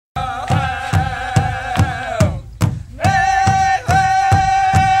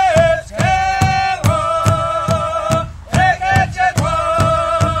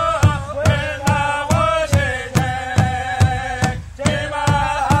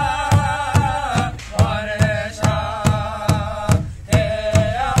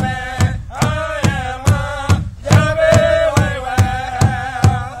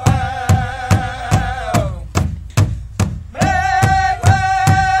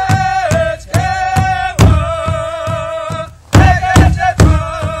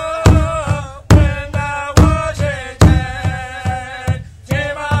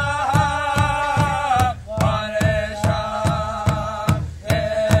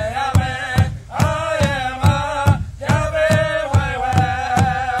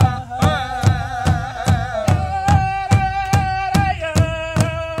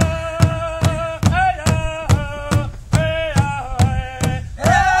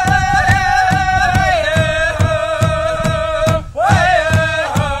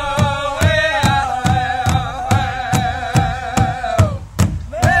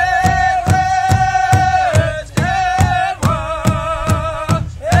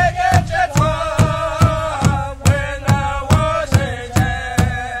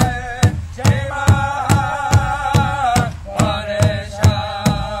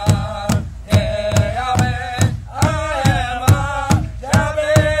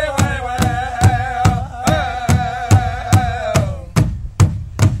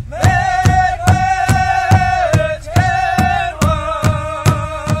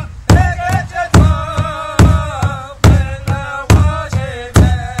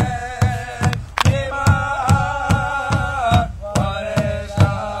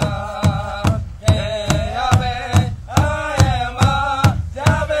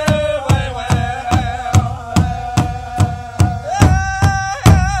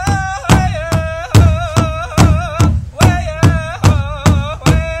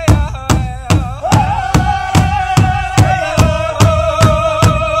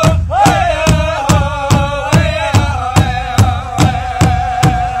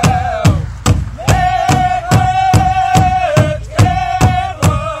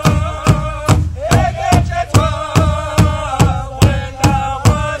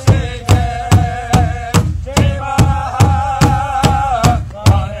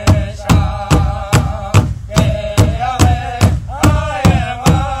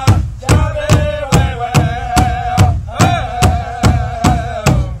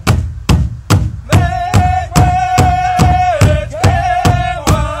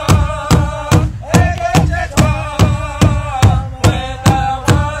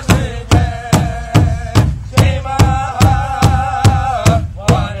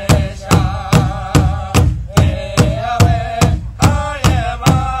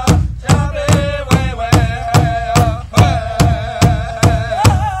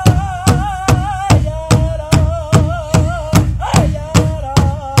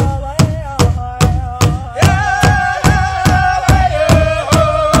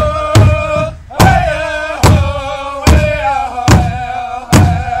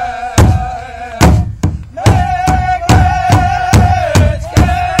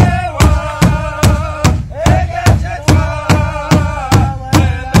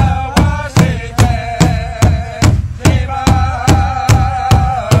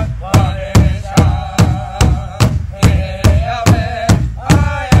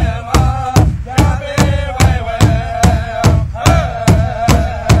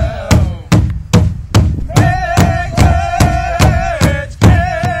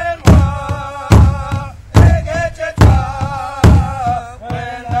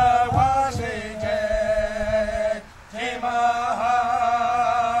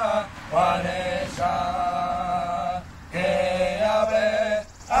Wanesha Keabe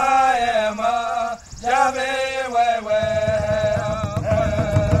Ayema Jabe Wewe.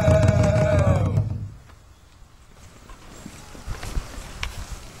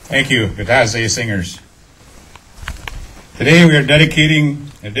 Thank you, GiiTaa'se singers. Today we are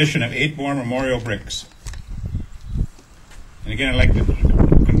dedicating an addition of 8 more memorial bricks. And again, I'd like to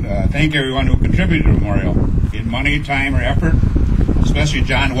thank everyone who contributed to the memorial, in money, time, or effort, especially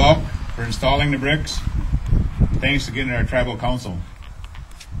John Welk for installing the bricks. Thanks again to our tribal council.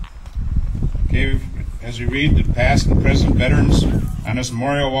 Okay, as we read the past and present veterans on this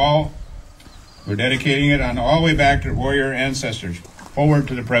memorial wall, we're dedicating it on all the way back to warrior ancestors, forward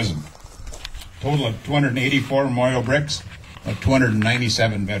to the present. Total of 284 memorial bricks of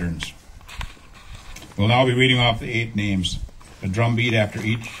 297 veterans. We'll now be reading off the 8 names, a drum beat after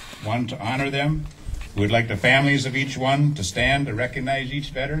each one to honor them. We'd like the families of each one to stand to recognize each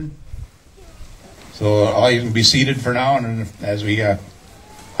veteran. So all you can be seated for now, and as we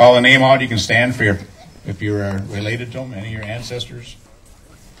call the name out, you can stand for if you're related to them, any of your ancestors.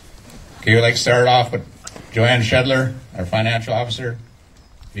 Okay, we'd like to start off with Joanne Shedler, our financial officer.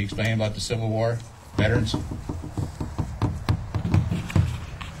 Be explaining about the Civil War veterans.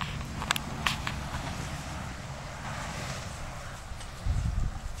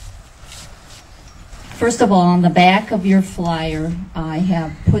 First of all, on the back of your flyer, I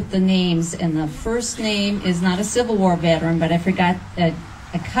have put the names, and the first name is not a Civil War veteran, but I forgot, I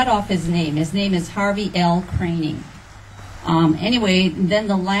cut off his name. His name is Harvey L. Craning. Anyway, then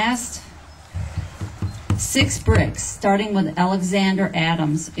the last 6 bricks, starting with Alexander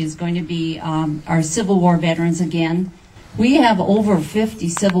Adams, is going to be our Civil War veterans again. We have over 50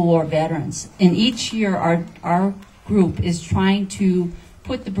 Civil War veterans, and each year our group is trying to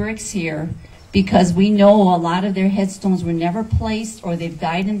put the bricks here because we know a lot of their headstones were never placed or they've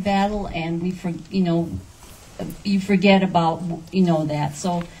died in battle, and you forget about that.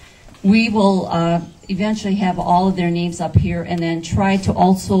 So we will eventually have all of their names up here, and then try to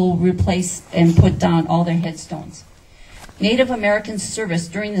also replace and put down all their headstones. Native American service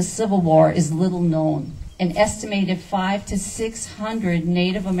during the Civil War is little known. An estimated 500 to 600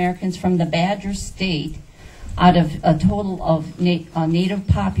 Native Americans from the Badger State, out of a total of a Native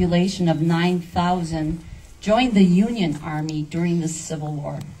population of 9,000, joined the Union Army during the Civil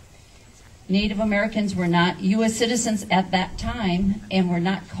War. Native Americans were not U.S. citizens at that time and were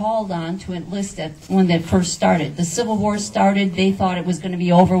not called on to enlist when they first started. The Civil War started, they thought it was going to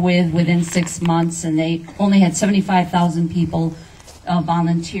be over with within 6 months, and they only had 75,000 people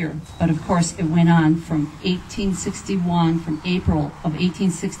volunteer. But of course, it went on from 1861, from April of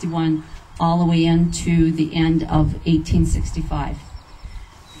 1861, all the way into the end of 1865.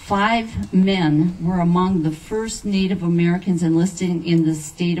 5 men were among the first Native Americans enlisted in the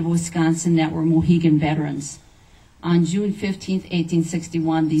state of Wisconsin that were Mohican veterans. On June 15th,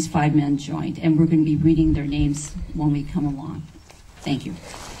 1861, these 5 men joined, and we're going to be reading their names when we come along. Thank you.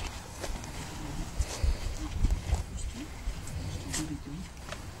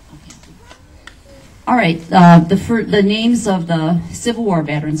 All right, the names of the Civil War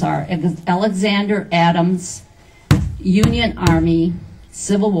veterans are Alexander Adams, Union Army,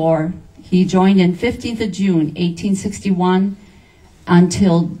 Civil War. He joined in 15th of June, 1861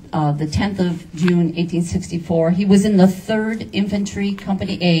 until the 10th of June, 1864. He was in the 3rd Infantry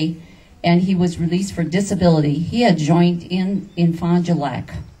Company A, and he was released for disability. He had joined in Fond du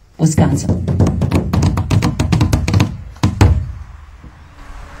Lac, Wisconsin.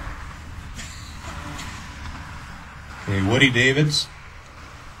 Okay, Woody Davids.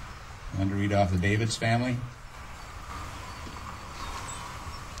 I'm going to read off the Davids family.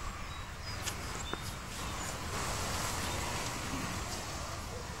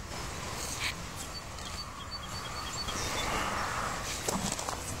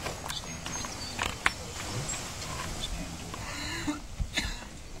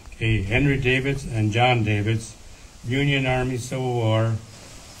 Okay, Henry Davids and John Davids, Union Army Civil War,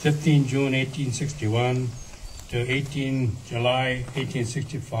 15 June 1861 to 18 July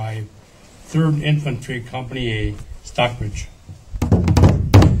 1865, 3rd Infantry Company A, Stockbridge.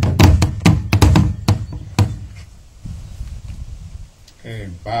 Okay,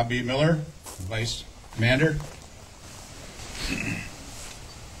 Bob B. Miller, Vice Commander.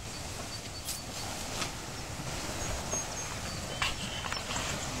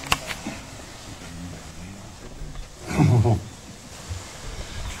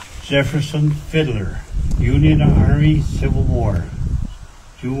 Jefferson Fiddler, Union Army Civil War,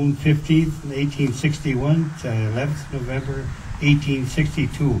 June 15th, 1861 to 11th November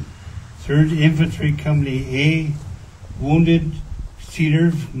 1862. 3rd Infantry Company A, wounded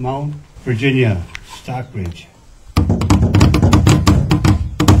Cedar Mount, Virginia, Stockbridge.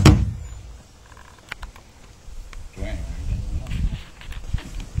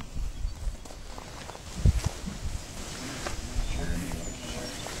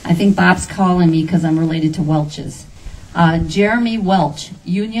 I think Bob's calling me because I'm related to Welch's. Jeremy Welch,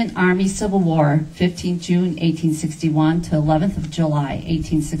 Union Army Civil War, 15th June 1861 to 11th of July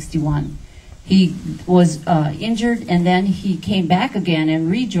 1861. He was injured and then he came back again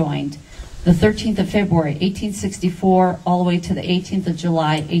and rejoined the 13th of February 1864 all the way to the 18th of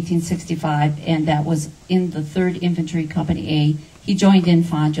July 1865, and that was in the 3rd Infantry Company A. He joined in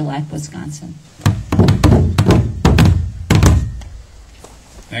Fond du Lac, Wisconsin.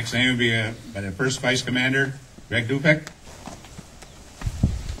 Next name will be by the First Vice Commander, Greg Dupek.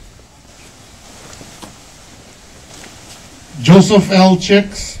 Joseph L.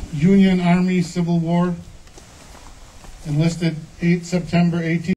 Chicks, Union Army Civil War, enlisted 8 September 18.